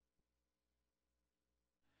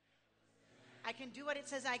I can do what it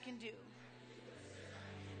says I can do.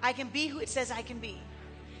 I can be who it says I can be.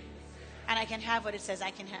 And I can have what it says I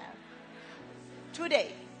can have.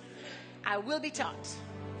 Today, I will be taught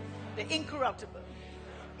the incorruptible,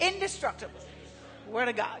 indestructible Word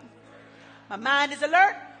of God. My mind is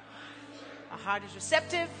alert. My heart is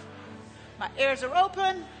receptive. My ears are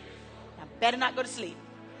open. I better not go to sleep.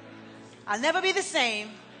 I'll never be the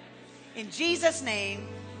same. In Jesus' name,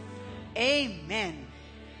 amen.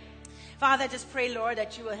 Father, I just pray, Lord,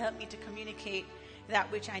 that you will help me to communicate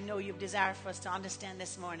that which I know you've desired for us to understand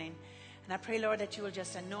this morning. And I pray, Lord, that you will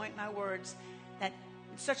just anoint my words that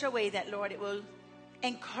in such a way that, Lord, it will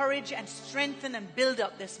encourage and strengthen and build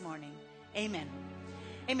up this morning. Amen.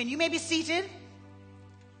 Amen. You may be seated.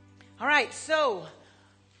 All right, so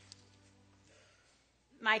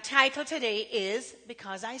my title today is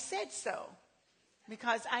Because I Said So.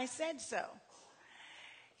 Because I said so.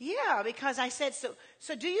 Yeah, because I said so.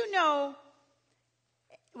 So do you know,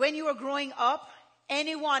 when you were growing up,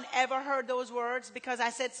 anyone ever heard those words, because I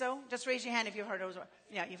said so? Just raise your hand if you've heard those words.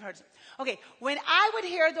 Yeah, you've heard. Okay, when I would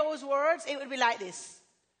hear those words, it would be like this.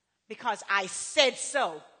 Because I said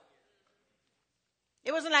so.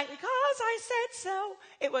 It wasn't like, because I said so.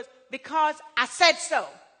 It was, because I said so.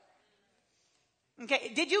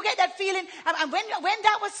 Okay, did you get that feeling? And when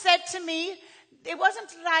that was said to me, it wasn't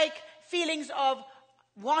like feelings of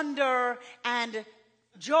wonder and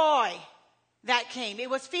joy that came. It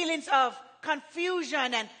was feelings of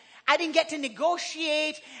confusion, and I didn't get to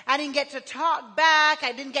negotiate. I didn't get to talk back.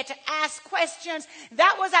 I didn't get to ask questions.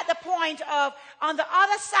 That was at the point of, on the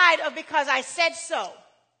other side of because I said so,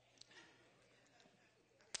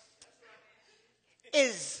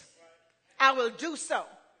 is I will do so.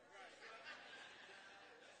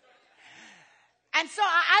 And so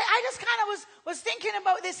I just kind of was thinking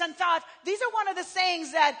about this and thought, these are one of the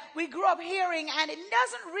sayings that we grew up hearing, and it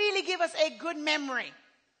doesn't really give us a good memory.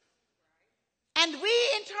 And we,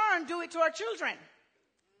 in turn, do it to our children.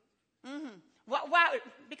 Why?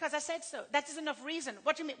 Because I said so. That is enough reason.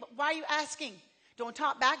 What do you mean? Why are you asking? Don't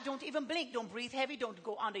talk back. Don't even blink. Don't breathe heavy. Don't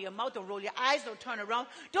go under your mouth. Don't roll your eyes. Don't turn around.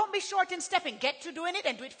 Don't be short in stepping. Get to doing it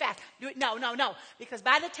and do it fast. Do it now. Because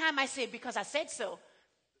by the time I say, because I said so,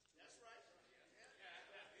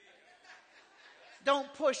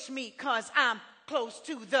 don't push me because I'm close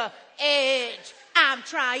to the edge. I'm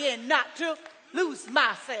trying not to lose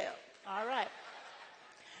myself. All right.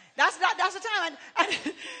 That's the time.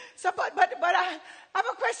 And so, but I have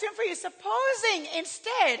a question for you. Supposing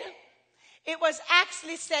instead it was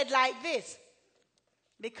actually said like this,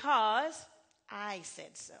 because I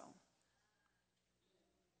said so.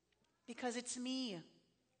 Because it's me.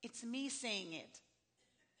 It's me saying it.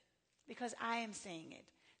 Because I am saying it.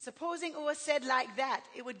 Supposing it was said like that,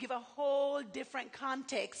 it would give a whole different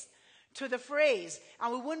context to the phrase.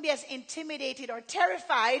 And we wouldn't be as intimidated or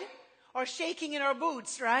terrified or shaking in our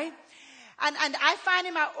boots, right? And I find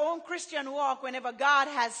in my own Christian walk, whenever God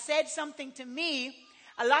has said something to me,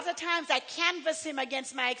 a lot of times I canvass him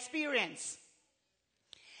against my experience.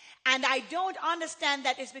 And I don't understand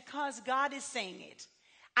that it's because God is saying it.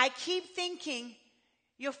 I keep thinking,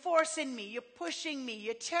 you're forcing me, you're pushing me,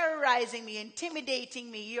 you're terrorizing me,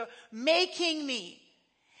 intimidating me, you're making me.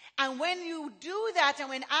 And when you do that, and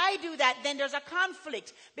when I do that, then there's a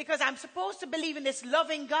conflict. Because I'm supposed to believe in this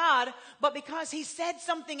loving God, but because he said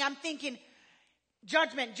something, I'm thinking,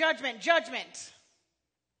 judgment, judgment, judgment.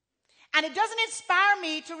 And it doesn't inspire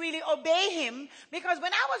me to really obey him, because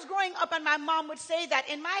when I was growing up and my mom would say that,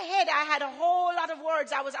 in my head I had a whole lot of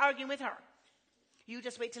words I was arguing with her. You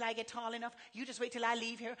just wait till I get tall enough. You just wait till I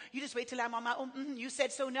leave here. You just wait till I'm on my own. You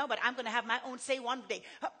said so now, but I'm going to have my own say one day.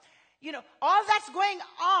 You know, all that's going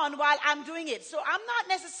on while I'm doing it. So I'm not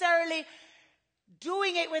necessarily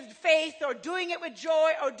doing it with faith or doing it with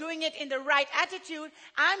joy or doing it in the right attitude.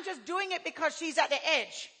 I'm just doing it because she's at the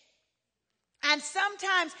edge. And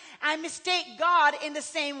sometimes I mistake God in the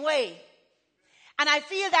same way. And I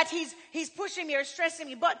feel that he's pushing me or stressing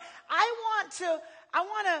me. But I want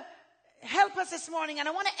to help us this morning, and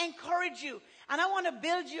I want to encourage you, and I want to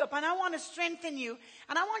build you up, and I want to strengthen you,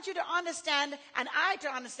 and I want you to understand, and I to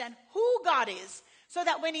understand who God is, so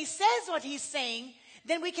that when he says what he's saying,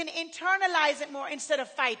 then we can internalize it more instead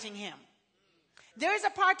of fighting him. There is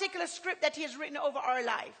a particular script that he has written over our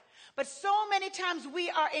life, but so many times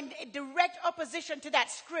we are in direct opposition to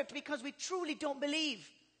that script because we truly don't believe.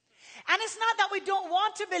 And it's not that we don't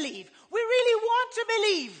want to believe. We really want to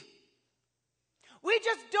believe. We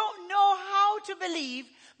just don't know how to believe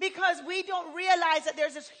because we don't realize that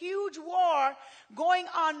there's this huge war going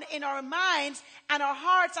on in our minds, and our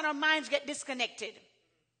hearts and our minds get disconnected.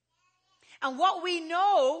 And what we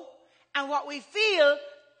know and what we feel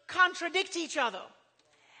contradict each other.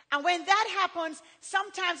 And when that happens,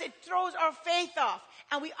 sometimes it throws our faith off.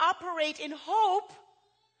 And we operate in hope,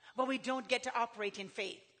 but we don't get to operate in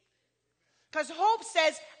faith. Because hope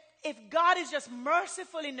says, if God is just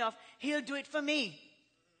merciful enough, he'll do it for me.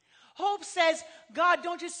 Hope says, God,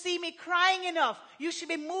 don't you see me crying enough? You should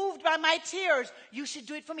be moved by my tears. You should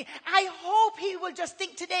do it for me. I hope he will just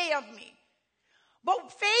think today of me.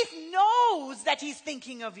 But faith knows that he's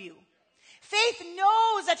thinking of you. Faith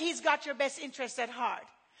knows that he's got your best interests at heart.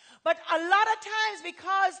 But a lot of times,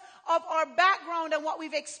 because of our background and what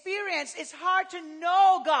we've experienced, it's hard to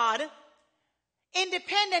know God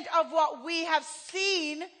independent of what we have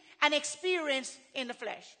seen and experienced in the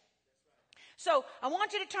flesh. So I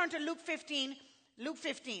want you to turn to Luke 15. Luke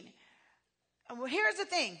 15. And here's the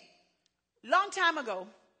thing. Long time ago,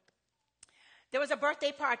 there was a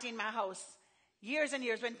birthday party in my house, years and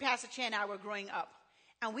years, when Pastor Che and I were growing up.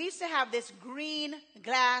 And we used to have this green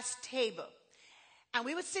glass table. And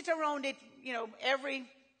we would sit around it, every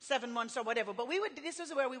 7 months or whatever. But this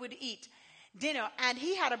was where we would eat dinner. And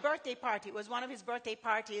he had a birthday party. It was one of his birthday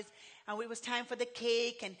parties. And it was time for the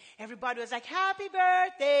cake. And everybody was like, happy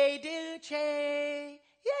birthday, dear Che.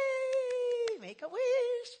 Yay, make a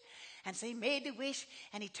wish. And so he made the wish.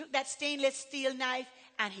 And he took that stainless steel knife.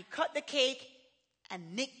 And he cut the cake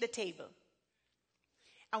and nicked the table.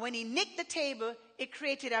 And when he nicked the table, it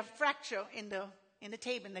created a fracture in the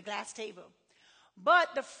table, in the glass table.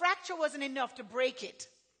 But the fracture wasn't enough to break it.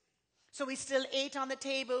 So we still ate on the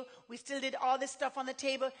table. We still did all this stuff on the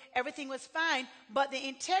table. Everything was fine. But the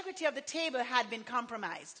integrity of the table had been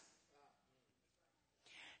compromised.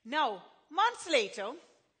 Now, months later,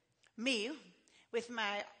 me, with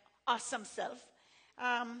my awesome self,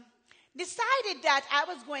 decided that I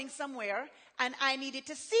was going somewhere and I needed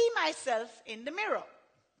to see myself in the mirror.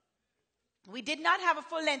 We did not have a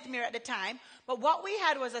full-length mirror at the time, but what we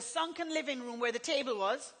had was a sunken living room where the table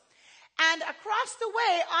was. And across the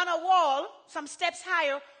way on a wall, some steps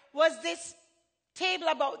higher, was this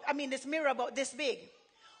this mirror about this big.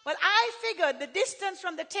 Well, I figured the distance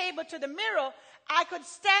from the table to the mirror, I could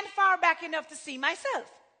stand far back enough to see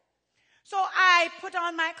myself. So I put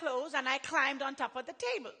on my clothes and I climbed on top of the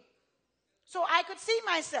table so I could see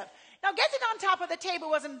myself. Now, getting on top of the table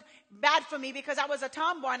wasn't bad for me because I was a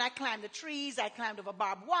tomboy and I climbed the trees. I climbed over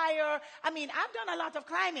barbed wire. I've done a lot of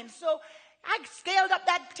climbing. So I scaled up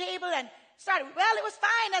that table and started. Well, it was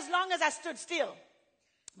fine as long as I stood still.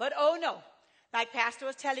 But oh no, like Pastor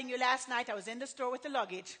was telling you last night, I was in the store with the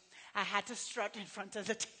luggage. I had to strut in front of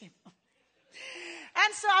the table.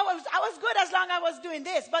 And so I was good as long as I was doing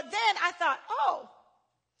this. But then I thought,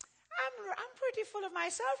 I'm pretty full of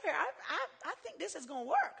myself here. I think this is going to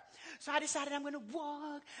work. So I decided I'm going to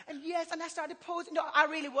walk. And I started posing. No, I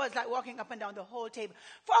really was like walking up and down the whole table.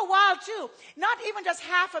 For a while too. Not even just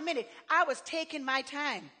half a minute. I was taking my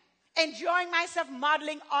time. Enjoying myself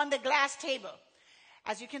modeling on the glass table.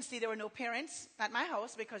 As you can see, there were no parents at my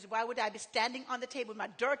house because why would I be standing on the table with my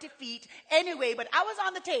dirty feet anyway? But I was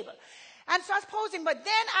on the table. And so I was posing. But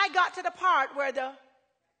then I got to the part where the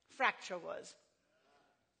fracture was.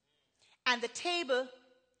 And the table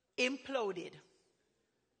imploded.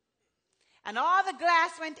 And all the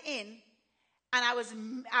glass went in, and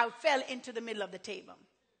I fell into the middle of the table.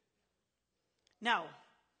 Now,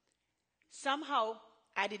 somehow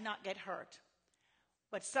I did not get hurt.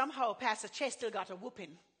 But somehow Pastor Che still got a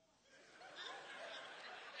whooping.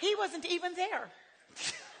 He wasn't even there.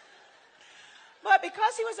 But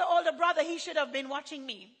because he was an older brother, he should have been watching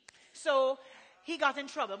me. So he got in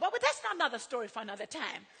trouble. But that's not another story for another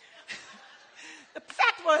time. The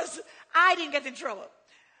fact was, I didn't get in trouble.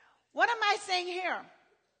 What am I saying here?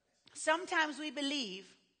 Sometimes we believe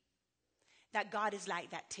that God is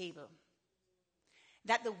like that table.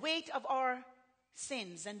 That the weight of our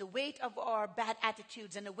sins and the weight of our bad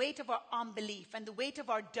attitudes and the weight of our unbelief and the weight of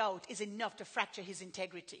our doubt is enough to fracture his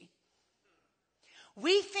integrity.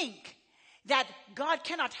 We think that God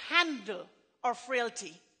cannot handle our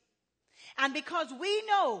frailty. And because we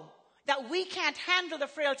know that we can't handle the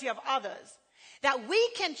frailty of others, that we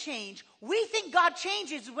can change, we think God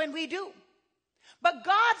changes when we do. But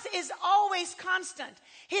God's is always constant.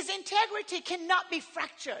 His integrity cannot be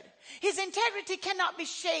fractured. His integrity cannot be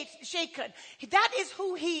shaken. That is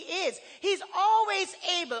who he is. He's always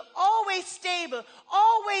able, always stable,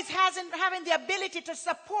 always having the ability to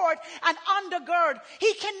support and undergird.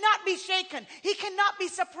 He cannot be shaken. He cannot be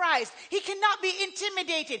surprised. He cannot be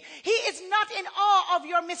intimidated. He is not in awe of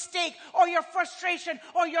your mistake or your frustration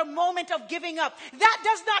or your moment of giving up. That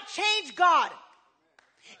does not change God.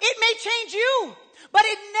 It may change you, but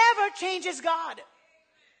it never changes God.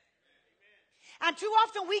 And too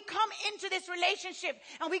often we come into this relationship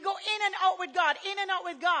and we go in and out with God, in and out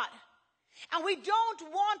with God. And we don't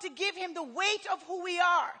want to give him the weight of who we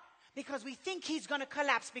are because we think he's going to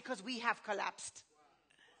collapse because we have collapsed.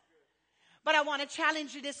 But I want to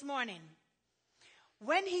challenge you this morning.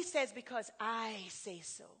 When he says, because I say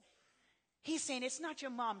so, he's saying it's not your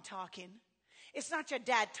mom talking. It's not your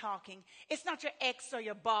dad talking. It's not your ex or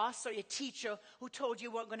your boss or your teacher who told you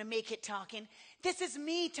you weren't going to make it talking. This is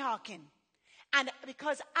me talking. And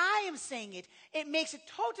because I am saying it, it makes it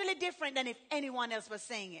totally different than if anyone else was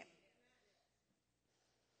saying it.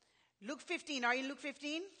 Luke 15. Are you in Luke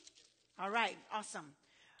 15? All right. Awesome.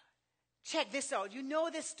 Check this out. You know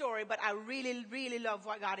this story, but I really, really love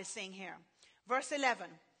what God is saying here. Verse 11.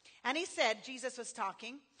 And he said, Jesus was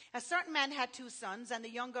talking, a certain man had 2 sons, and the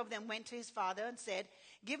younger of them went to his father and said,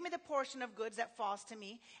 give me the portion of goods that falls to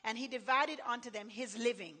me. And he divided unto them his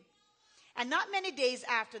living. And not many days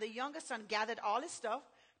after, the younger son gathered all his stuff,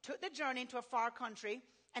 took the journey into a far country,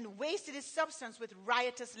 and wasted his substance with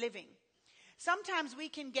riotous living. Sometimes we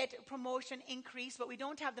can get a promotion increase, but we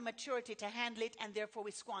don't have the maturity to handle it, and therefore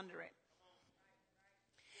we squander it.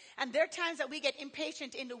 And there are times that we get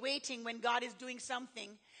impatient in the waiting when God is doing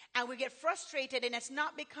something, and we get frustrated, and it's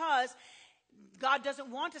not because God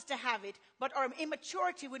doesn't want us to have it, but our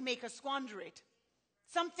immaturity would make us squander it.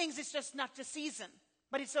 Some things it's just not the season,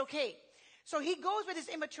 but it's okay. So he goes with his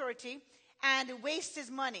immaturity and wastes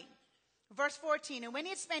his money. Verse 14, and when he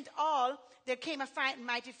had spent all, there came a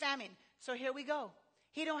mighty famine. So here we go.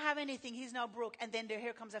 He don't have anything. He's now broke. And then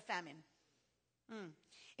here comes a famine.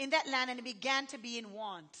 In that land, and he began to be in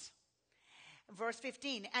want. Verse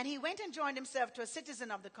 15, and he went and joined himself to a citizen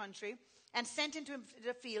of the country and sent into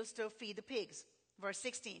the fields to feed the pigs. Verse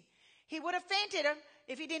 16, he would have fainted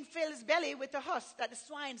if he didn't fill his belly with the husk that the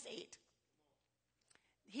swines ate.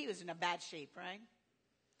 He was in a bad shape, right?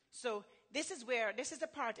 So this is the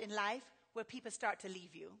part in life where people start to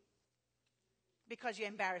leave you because you're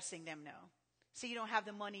embarrassing them now. So you don't have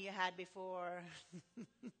the money you had before.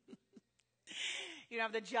 You don't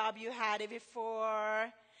have the job you had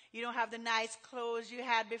before. You don't have the nice clothes you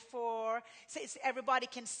had before. So everybody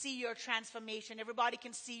can see your transformation. Everybody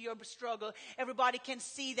can see your struggle. Everybody can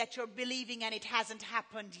see that you're believing and it hasn't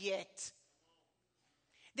happened yet.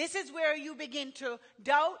 This is where you begin to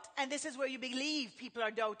doubt, and this is where you believe people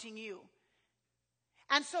are doubting you.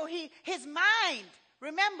 And so his mind,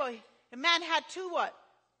 remember, the man had 2 what?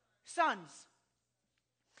 Sons.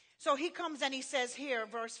 So he comes and he says here,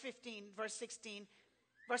 verse 15, verse 16,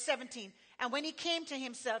 verse 17, and when he came to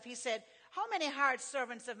himself, he said, how many hired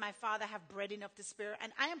servants of my father have bread enough to spare,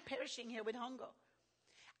 and I am perishing here with hunger?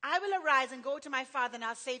 I will arise and go to my father, and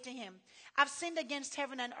I'll say to him, I've sinned against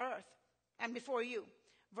heaven and earth, and before you.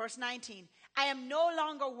 Verse 19, I am no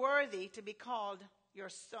longer worthy to be called your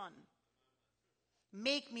son.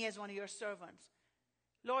 Make me as one of your servants.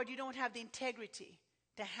 Lord, you don't have the integrity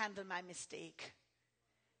to handle my mistake.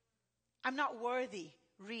 I'm not worthy,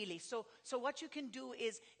 really. So what you can do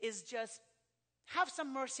is just have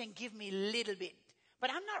some mercy and give me a little bit.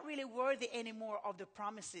 But I'm not really worthy anymore of the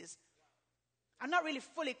promises. I'm not really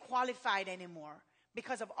fully qualified anymore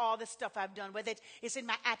because of all the stuff I've done, whether it's in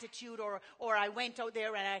my attitude or I went out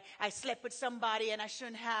there and I slept with somebody and I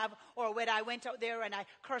shouldn't have, or whether I went out there and I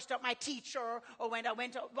cursed out my teacher, or when I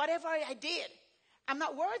went out, whatever I did, I'm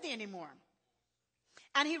not worthy anymore.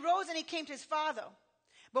 And he rose and he came to his father.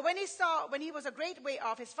 But when he was a great way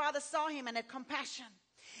off, his father saw him and had compassion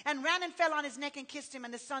and ran and fell on his neck and kissed him.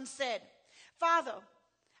 And the son said, Father,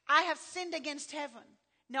 I have sinned against heaven.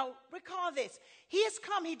 Now, recall this. He has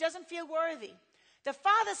come. He doesn't feel worthy. The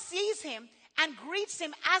father sees him and greets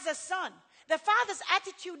him as a son. The father's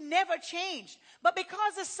attitude never changed. But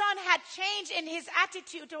because the son had changed in his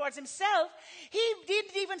attitude towards himself, he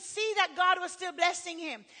didn't even see that God was still blessing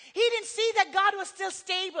him. He didn't see that God was still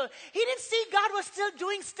stable. He didn't see God was still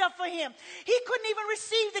doing stuff for him. He couldn't even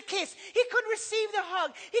receive the kiss. He couldn't receive the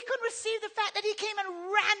hug. He couldn't receive the fact that he came and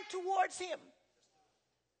ran towards him.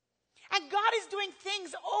 And God is doing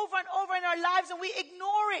things over and over in our lives, and we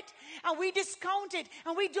ignore it, and we discount it,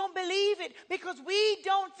 and we don't believe it because we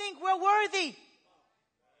don't think we're worthy.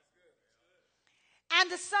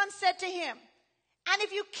 And the son said to him, and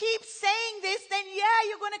if you keep saying this, then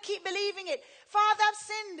you're going to keep believing it. Father, I've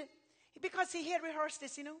sinned. Because he had rehearsed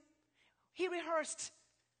this, He rehearsed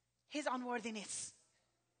his unworthiness.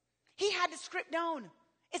 He had the script down.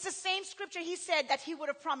 It's the same scripture he said that he would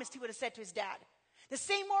have promised he would have said to his dad. The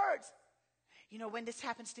same words. When this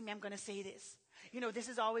happens to me, I'm going to say this. This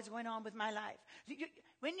is always going on with my life.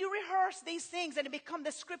 When you rehearse these things and it becomes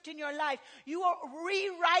the script in your life, you are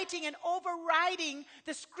rewriting and overriding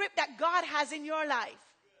the script that God has in your life.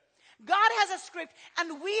 God has a script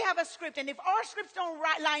and we have a script. And if our scripts don't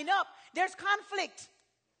line up, there's conflict.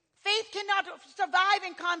 Faith cannot survive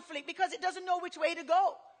in conflict because it doesn't know which way to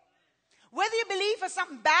go. Whether you believe for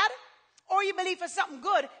something bad or you believe for something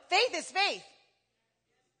good, faith is faith.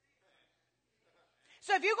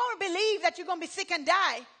 So if you're going to believe that you're going to be sick and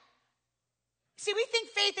die, see, we think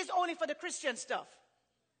faith is only for the Christian stuff.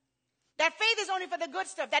 That faith is only for the good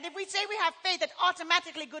stuff. That if we say we have faith, that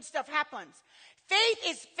automatically good stuff happens. Faith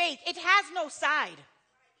is faith. It has no side.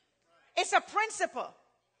 It's a principle.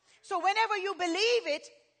 So whenever you believe it,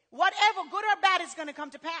 whatever, good or bad, is going to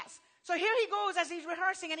come to pass. So here he goes as he's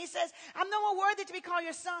rehearsing, and he says, I'm no more worthy to be called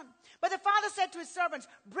your son. But the father said to his servants,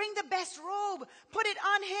 bring the best robe, put it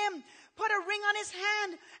on him, put a ring on his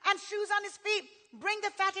hand and shoes on his feet. Bring the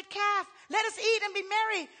fatted calf. Let us eat and be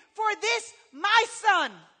merry. For this, my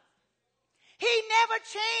son. He never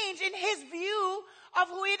changed in his view of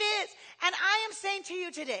who it is. And I am saying to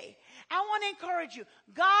you today, I want to encourage you.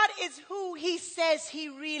 God is who he says he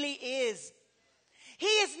really is. He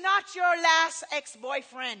is not your last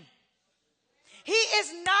ex-boyfriend. He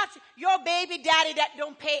is not your baby daddy that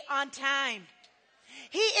don't pay on time.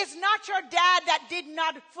 He is not your dad that did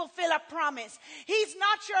not fulfill a promise. He's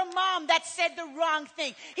not your mom that said the wrong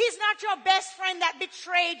thing. He's not your best friend that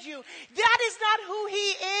betrayed you. That is not who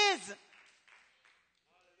he is.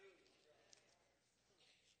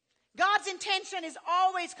 God's intention is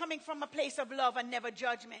always coming from a place of love and never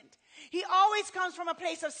judgment. He always comes from a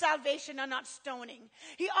place of salvation and not stoning.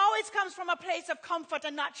 He always comes from a place of comfort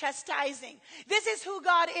and not chastising. This is who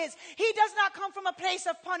God is. He does not come from a place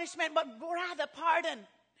of punishment, but rather pardon.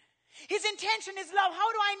 His intention is love.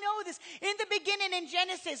 How do I know this? In the beginning in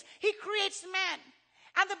Genesis, he creates man.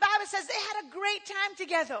 And the Bible says they had a great time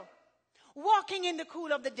together, walking in the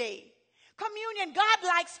cool of the day. Communion, God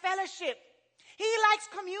likes fellowship. He likes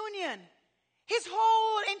communion. His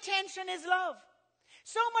whole intention is love.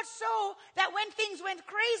 So much so that when things went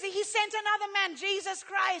crazy, he sent another man, Jesus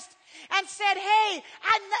Christ, and said, hey,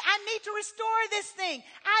 I need to restore this thing.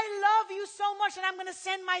 I love you so much and I'm going to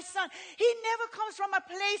send my son. He never comes from a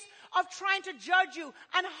place of trying to judge you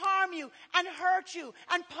and harm you and hurt you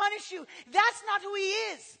and punish you. That's not who he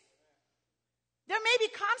is. There may be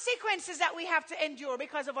consequences that we have to endure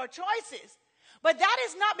because of our choices, but that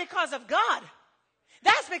is not because of God.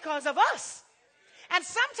 That's because of us. And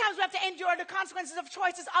sometimes we have to endure the consequences of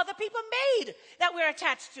choices other people made that we're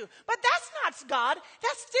attached to. But that's not God.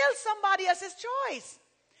 That's still somebody else's choice.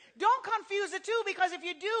 Don't confuse the two, because if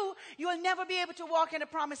you do, you will never be able to walk in the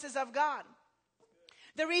promises of God.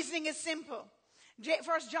 The reasoning is simple.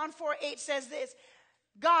 1 John 4:8 says this,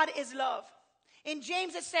 God is love. In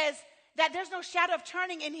James it says that there's no shadow of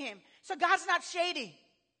turning in him. So God's not shady.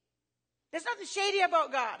 There's nothing shady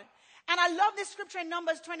about God. And I love this scripture in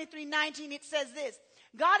Numbers 23:19. It says this,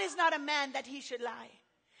 God is not a man that he should lie.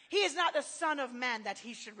 He is not the son of man that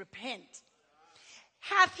he should repent.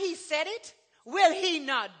 Hath he said it? Will he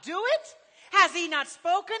not do it? Has he not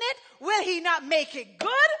spoken it? Will he not make it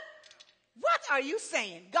good? What are you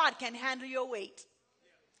saying? God can handle your weight.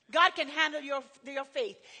 God can handle your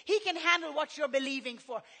faith. He can handle what you're believing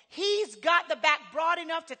for. He's got the back broad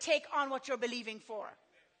enough to take on what you're believing for.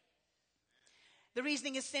 The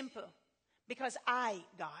reasoning is simple. Because I,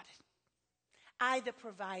 God, I the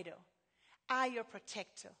provider, I your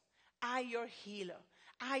protector, I your healer,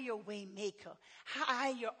 I your way maker,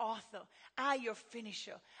 I your author, I your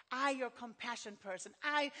finisher, I your compassion person,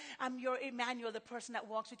 I am your Emmanuel, the person that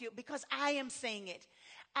walks with you, because I am saying it.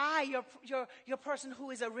 I, your person who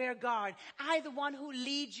is a rear guard. I, the one who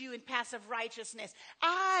leads you in paths of righteousness.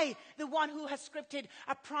 I, the one who has scripted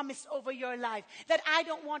a promise over your life, that I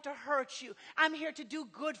don't want to hurt you. I'm here to do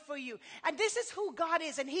good for you. And this is who God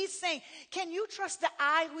is. And he's saying, can you trust the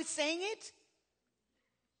I who is saying it?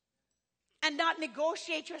 And not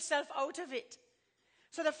negotiate yourself out of it.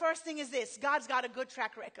 So the first thing is this. God's got a good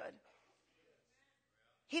track record.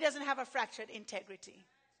 He doesn't have a fractured integrity.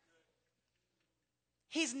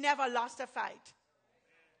 He's never lost a fight.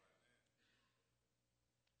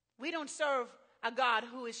 We don't serve a God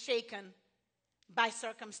who is shaken by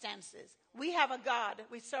circumstances. We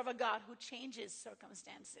serve a God who changes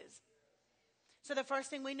circumstances. So the first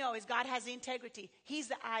thing we know is God has the integrity. He's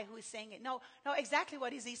the I who is saying it. No, exactly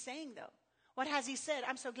what is he saying though? What has he said?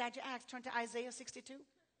 I'm so glad you asked. Turn to Isaiah 62.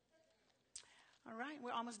 All right,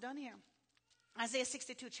 we're almost done here. Isaiah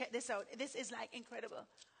 62, check this out. This is like incredible.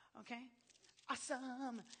 Okay?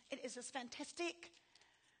 Awesome. It is just fantastic.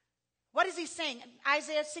 What is he saying?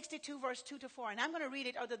 Isaiah 62 verse 2 to 4. And I'm going to read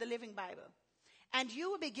it out of the Living Bible. And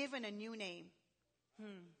you will be given a new name.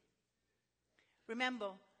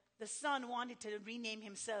 Remember, the son wanted to rename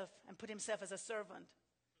himself and put himself as a servant.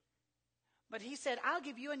 But he said, I'll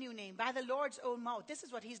give you a new name by the Lord's own mouth. This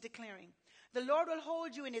is what he's declaring. The Lord will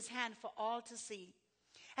hold you in his hand for all to see.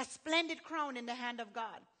 A splendid crown in the hand of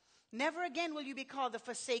God. Never again will you be called the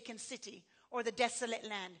forsaken city or the desolate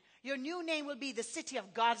land. Your new name will be the city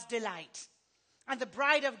of God's delight and the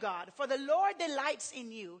bride of God. For the Lord delights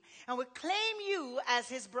in you and will claim you as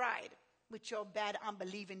his bride. With your bad,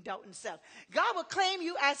 unbelieving, doubting self. God will claim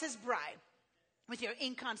you as his bride. With your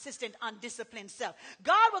inconsistent, undisciplined self.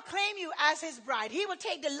 God will claim you as his bride. He will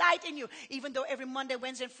take delight in you. Even though every Monday,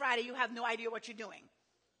 Wednesday, and Friday you have no idea what you're doing.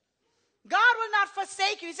 God will not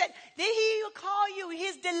forsake you. He said, he will call you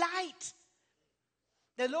his delight.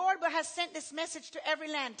 The Lord has sent this message to every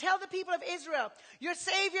land. Tell the people of Israel, your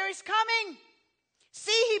Savior is coming.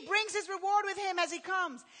 See, he brings his reward with him as he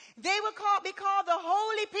comes. They will be called the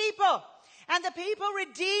holy people and the people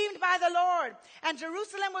redeemed by the Lord. And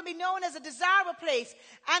Jerusalem will be known as a desirable place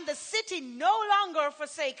and the city no longer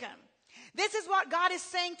forsaken. This is what God is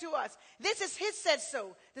saying to us. This is his said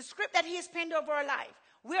so. The script that he has penned over our life.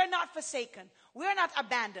 We're not forsaken. We're not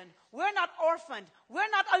abandoned. We're not orphaned. We're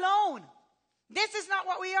not alone. This is not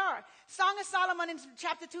what we are. Song of Solomon in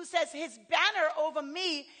chapter 2 says, his banner over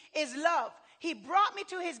me is love. He brought me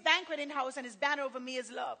to his banqueting house and his banner over me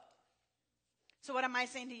is love. So what am I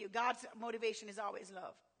saying to you? God's motivation is always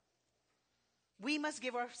love. We must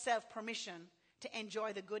give ourselves permission to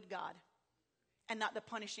enjoy the good God and not the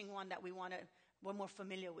punishing one that we're more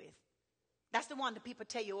familiar with. That's the one that people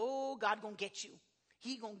tell you, oh, God gonna get you.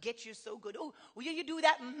 He gonna get you so good. Oh, will you do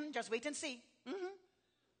that? Just wait and see.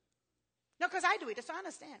 No, because I do it, so I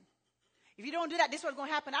understand. If you don't do that, this is what's going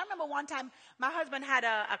to happen. I remember one time my husband had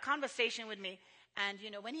a conversation with me. And,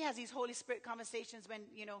 when he has these Holy Spirit conversations, when,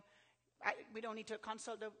 we don't need to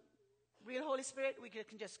consult the real Holy Spirit. We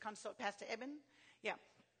can just consult Pastor Eben. Yeah.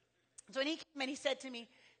 So when he came and he said to me,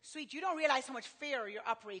 sweet, you don't realize how much fear you're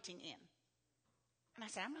operating in. And I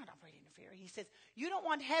said, I'm not operating in fear. He says, you don't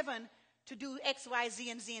want heaven to do X, Y, Z,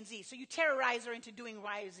 and Z, and Z. So you terrorize her into doing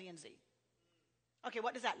Y, Z, and Z. Okay,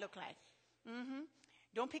 what does that look like?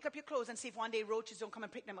 Don't pick up your clothes and see if one day roaches don't come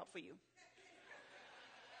and pick them up for you.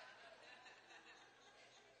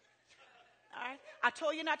 All right? I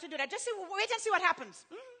told you not to do that. Just wait and see what happens.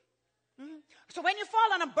 So when you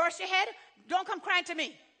fall on and burst your head, don't come crying to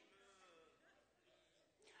me.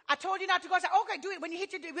 I told you not to go. I said, okay, do it. When you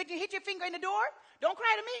hit your finger in the door, don't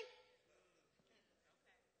cry to me.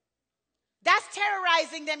 That's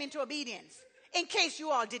terrorizing them into obedience. In case you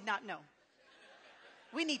all did not know.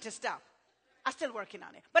 We need to stop. I'm still working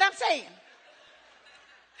on it. But I'm saying,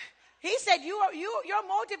 he said, your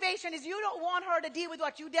motivation is you don't want her to deal with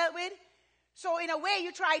what you dealt with. So in a way,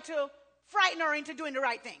 you try to frighten her into doing the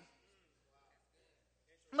right thing.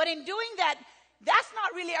 But in doing that, that's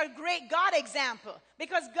not really a great God example.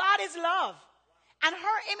 Because God is love. And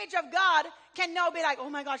her image of God can now be like,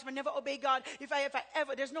 oh my gosh, I never obey God. If I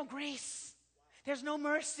ever, there's no grace. There's no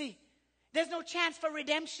mercy. There's no chance for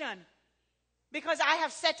redemption. Because I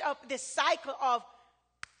have set up this cycle of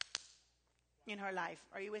in her life.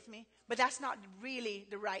 Are you with me? But that's not really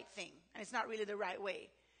the right thing. And it's not really the right way.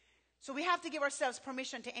 So we have to give ourselves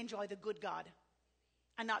permission to enjoy the good God.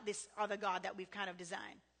 And not this other God that we've kind of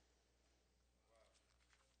designed.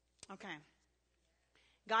 Okay.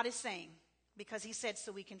 God is saying, because he said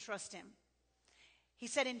so we can trust him. He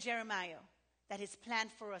said in Jeremiah that his plan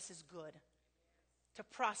for us is good. To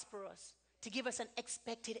prosper us. To give us an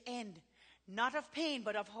expected end. Not of pain,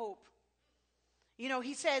 but of hope.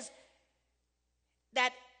 He says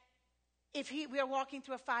that if we are walking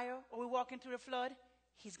through a fire or we're walking through a flood,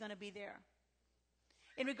 he's going to be there.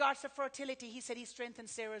 In regards to fertility, he said he strengthened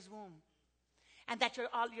Sarah's womb. And that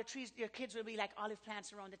your kids will be like olive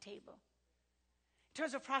plants around the table. In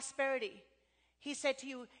terms of prosperity, he said to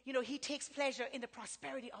you, he takes pleasure in the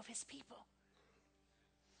prosperity of his people.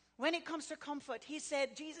 When it comes to comfort,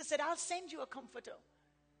 Jesus said, I'll send you a comforter.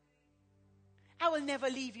 I will never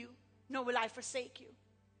leave you, nor will I forsake you.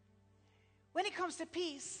 When it comes to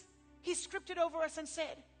peace, he scripted it over us and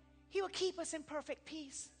said, he will keep us in perfect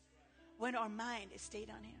peace when our mind is stayed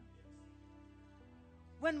on him.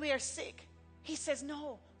 When we are sick, he says,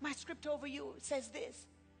 no, my script over you says this,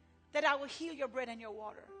 that I will heal your bread and your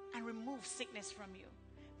water and remove sickness from you.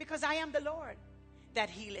 Because I am the Lord that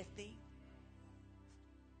healeth thee.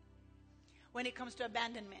 When it comes to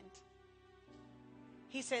abandonment,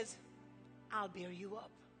 he says, I'll bear you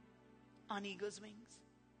up on eagle's wings.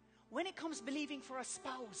 When it comes believing for a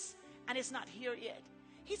spouse and it's not here yet,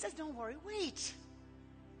 he says, don't worry, wait.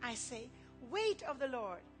 I say, wait of the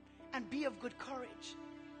Lord and be of good courage.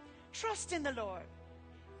 Trust in the Lord.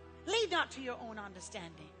 Lean not to your own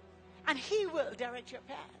understanding, and he will direct your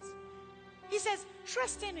paths. He says,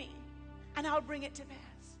 trust in me. and I'll bring it to pass.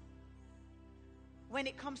 When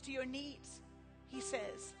it comes to your needs, he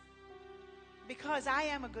says, because I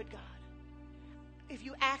am a good God, if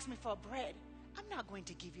you ask me for bread, I'm not going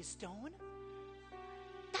to give you stone.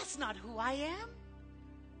 That's not who I am.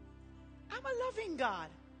 I'm a loving God.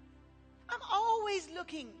 I'm always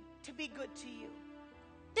looking to be good to you.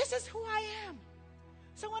 This is who I am.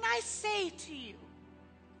 So when I say to you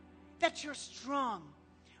that you're strong,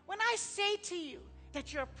 when I say to you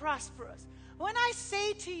that you're prosperous, when I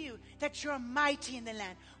say to you that you're mighty in the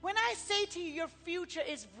land, when I say to you your future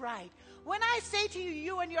is bright, when I say to you,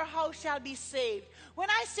 you and your house shall be saved, when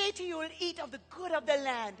I say to you, you'll eat of the good of the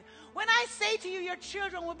land, when I say to you, your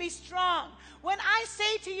children will be strong, when I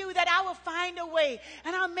say to you that I will find a way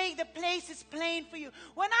and I'll make the places plain for you,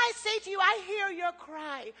 when I say to you, I hear your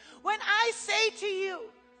cry, when I say to you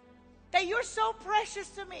that you're so precious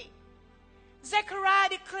to me, Zechariah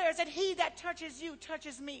declares that he that touches you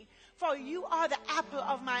touches me, for you are the apple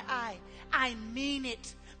of my eye. I mean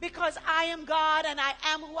it, because I am God and I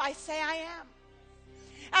am who I say I am.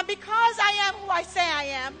 And because I am who I say I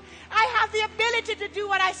am, I have the ability to do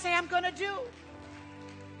what I say I'm going to do.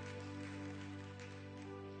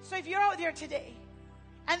 So if you're out there today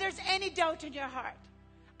and there's any doubt in your heart,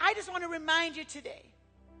 I just want to remind you today,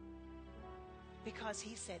 because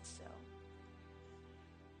he said so.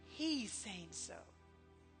 He's saying so.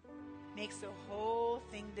 Makes the whole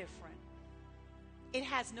thing different. It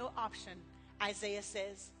has no option. Isaiah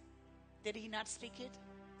says, did he not speak it?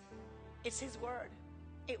 It's his word.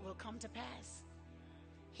 It will come to pass.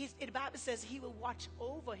 The Bible says he will watch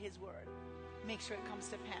over his word. Make sure it comes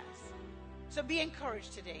to pass. So be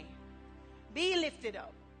encouraged today. Be lifted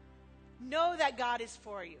up. Know that God is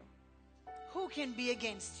for you. Who can be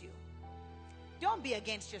against you? Don't be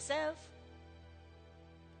against yourself.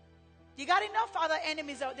 You got enough other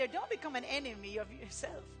enemies out there. Don't become an enemy of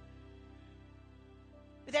yourself.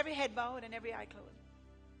 With every head bowed and every eye closed.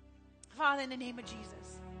 Father, in the name of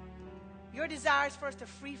Jesus, your desire is for us to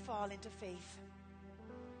free fall into faith,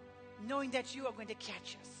 knowing that you are going to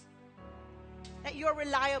catch us, that you're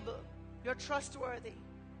reliable, you're trustworthy.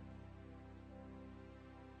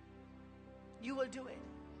 You will do it.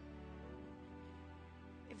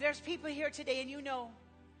 If there's people here today and you know,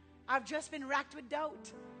 I've just been racked with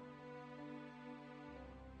doubt.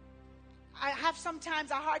 I have sometimes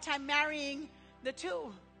a hard time marrying the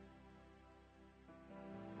two.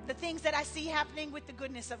 The things that I see happening with the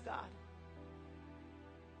goodness of God.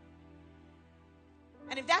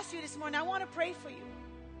 And if that's you this morning, I want to pray for you.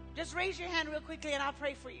 Just raise your hand real quickly and I'll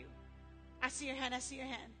pray for you. I see your hand, I see your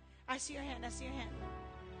hand. I see your hand, I see your hand.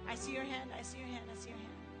 I see your hand, I see your hand, I see your hand.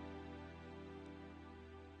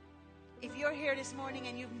 If you're here this morning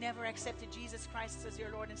and you've never accepted Jesus Christ as your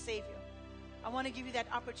Lord and Savior, I want to give you that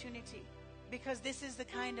opportunity, because this is the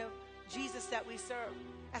kind of Jesus that we serve,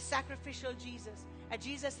 a sacrificial Jesus, a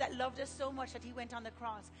Jesus that loved us so much that he went on the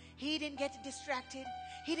cross. He didn't get distracted.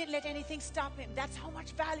 He didn't let anything stop him. That's how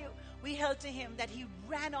much value we held to him, that he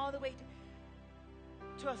ran all the way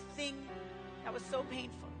to a thing that was so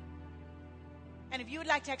painful. And if you would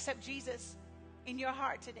like to accept Jesus in your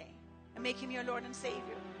heart today and make him your Lord and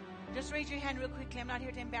Savior, just raise your hand real quickly. I'm not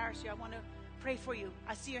here to embarrass you. I want to pray for you.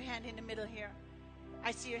 I see your hand in the middle here.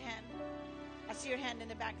 I see your hand. I see your hand in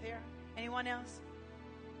the back there. Anyone else?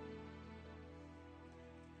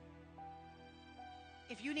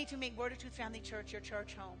 If you need to make Word of Truth Family Church your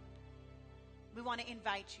church home, we want to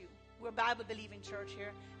invite you. We're a Bible-believing church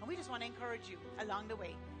here, and we just want to encourage you along the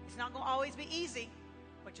way. It's not going to always be easy,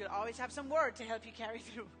 but you'll always have some word to help you carry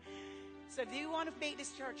through. So if you want to make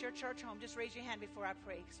this church your church home, just raise your hand before I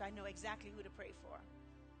pray, so I know exactly who to pray for.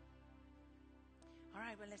 All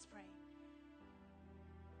right, well, let's pray.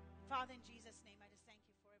 Father, in Jesus' name.